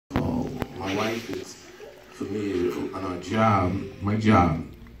my wife is familiar on our job, my job.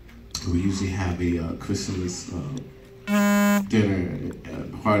 We usually have a Christmas dinner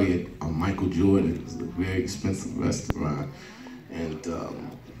party at Michael Jordan's, a very expensive restaurant. And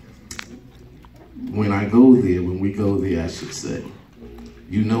when I go there, when we go there, I should say,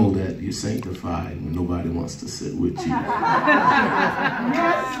 you know that you're sanctified when nobody wants to sit with you.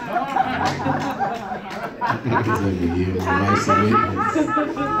 Because every year my wife's a witness.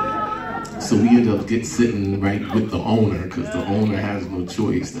 So we end up sitting right with the owner, because the owner has no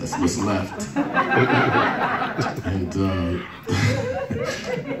choice. That's what's left. And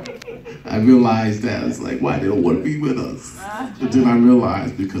I realized that. It's like, why they don't want to be with us? But then I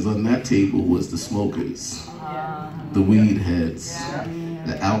realized because on that table was the smokers, the weed heads,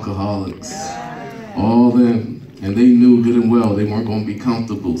 the alcoholics, all them. And they knew good and well they weren't going to be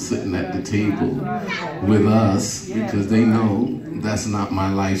comfortable sitting at the table with us, because they know that's not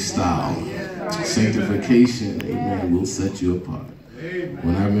my lifestyle. Sanctification, amen, will set you apart.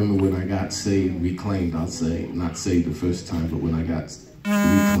 When I remember when I got saved, reclaimed, I'll say, not saved the first time, but when I got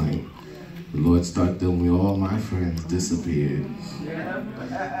reclaimed, the Lord started telling me all my friends disappeared.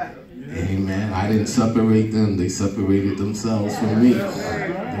 Amen. I didn't separate them. They separated themselves from me.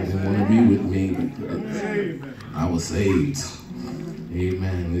 They didn't want to be with me because I was saved.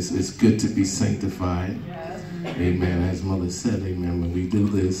 Amen. It's good to be sanctified. Amen. As Mother said, amen, when we do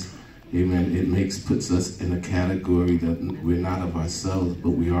this, amen, it puts us in a category that we're not of ourselves, but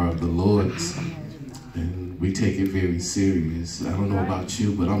we are of the Lord's. And we take it very serious. I don't know about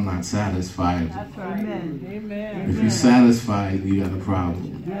you, but I'm not satisfied. Amen. If you're satisfied, you got a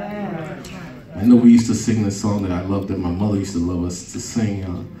problem. I know we used to sing this song that I loved, that my mother used to love us to sing,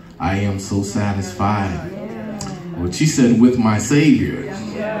 I am so satisfied. Well, she said, with my Savior.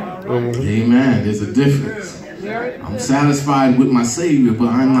 Amen. There's a difference. I'm satisfied with my Savior, but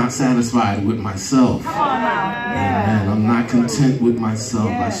I'm not satisfied with myself. Amen. I'm not content with myself.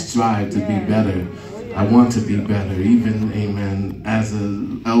 I strive to be better. I want to be better. Even, amen, as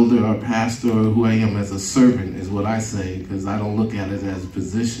an elder or pastor, or who I am as a servant is what I say, because I don't look at it as a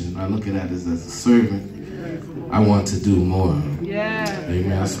position. I look at it as a servant. I want to do more. Amen.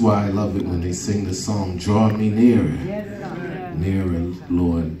 That's why I love it when they sing the song, draw me nearer. Nearer,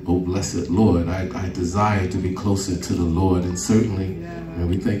 Lord, oh blessed Lord. I desire to be closer to the Lord, and certainly, and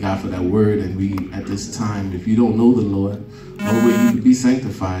we thank God for that word. And we, at this time, if you don't know the Lord, the way you can be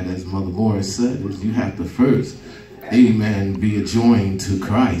sanctified, as Mother Morris said, is you have to first, amen, be adjoined to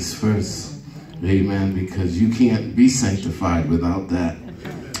Christ first. Amen, because you can't be sanctified without that.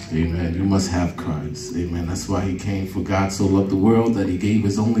 Amen. You must have Christ. Amen. That's why he came. For God so loved the world that he gave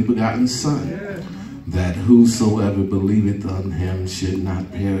his only begotten Son, that whosoever believeth on him should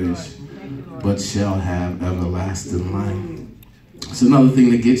not perish, but shall have everlasting life. It's another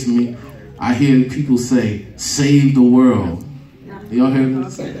thing that gets me. I hear people say, save the world. Y'all heard me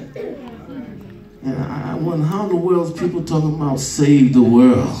say that? And I wonder, how in the world is people talking about save the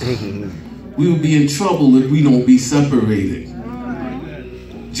world? We would be in trouble if we don't be separated.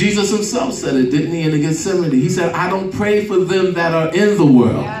 Jesus himself said it, didn't he, in the Gethsemane? He said, I don't pray for them that are in the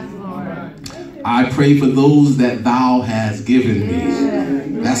world. I pray for those that thou hast given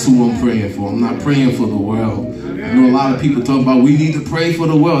me. That's who I'm praying for. I'm not praying for the world. I know a lot of people talk about we need to pray for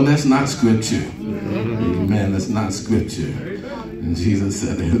the world. That's not scripture. Amen. That's not scripture. And Jesus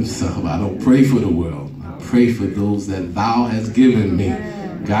said to himself, I don't pray for the world. I pray for those that thou hast given me.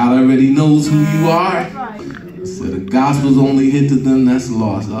 God already knows who you are. So the gospel's only hit to them that's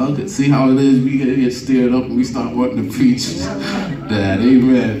lost. Okay, see how it is? We get stirred up and we start wanting to preach that.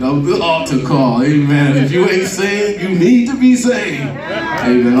 Amen. Don't do altar call. Amen. If you ain't saved, you need to be saved.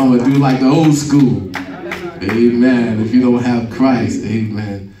 Amen. I'm going to do like the old school. Amen. If you don't have Christ,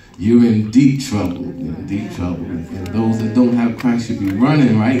 amen, you're in deep trouble. In deep trouble. And those that don't have Christ should be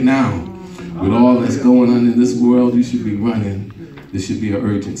running right now. With all that's going on in this world, you should be running. There should be an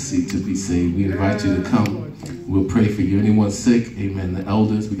urgency to be saved. We invite you to come. We'll pray for you. Anyone sick? Amen. The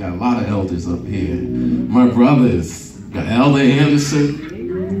elders. We got a lot of elders up here. My brothers. Got Elder Anderson.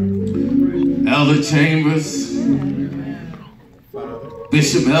 Elder Chambers.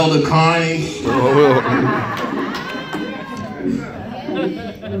 Bishop Elder Carney.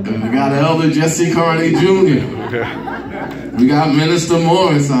 And we got Elder Jesse Carney Jr. We got Minister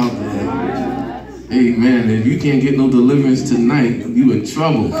Morris out there. Amen. If you can't get no deliverance tonight, you in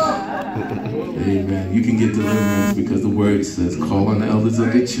trouble. Amen. You can get deliverance because the word says, call on the elders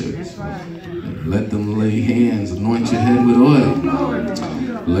of the church. Let them lay hands, anoint your head with oil.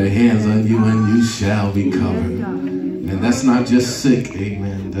 Lay hands on you and you shall be covered. And that's not just sick,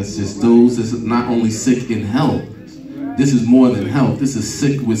 amen. That's just those that's not only sick in health, This is more than health. This is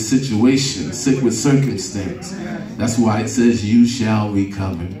sick with situation, sick with circumstance. That's why it says you shall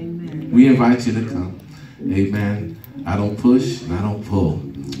recover. We invite you to come. Amen. I don't push and I don't pull.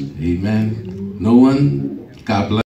 Amen. No one. God bless.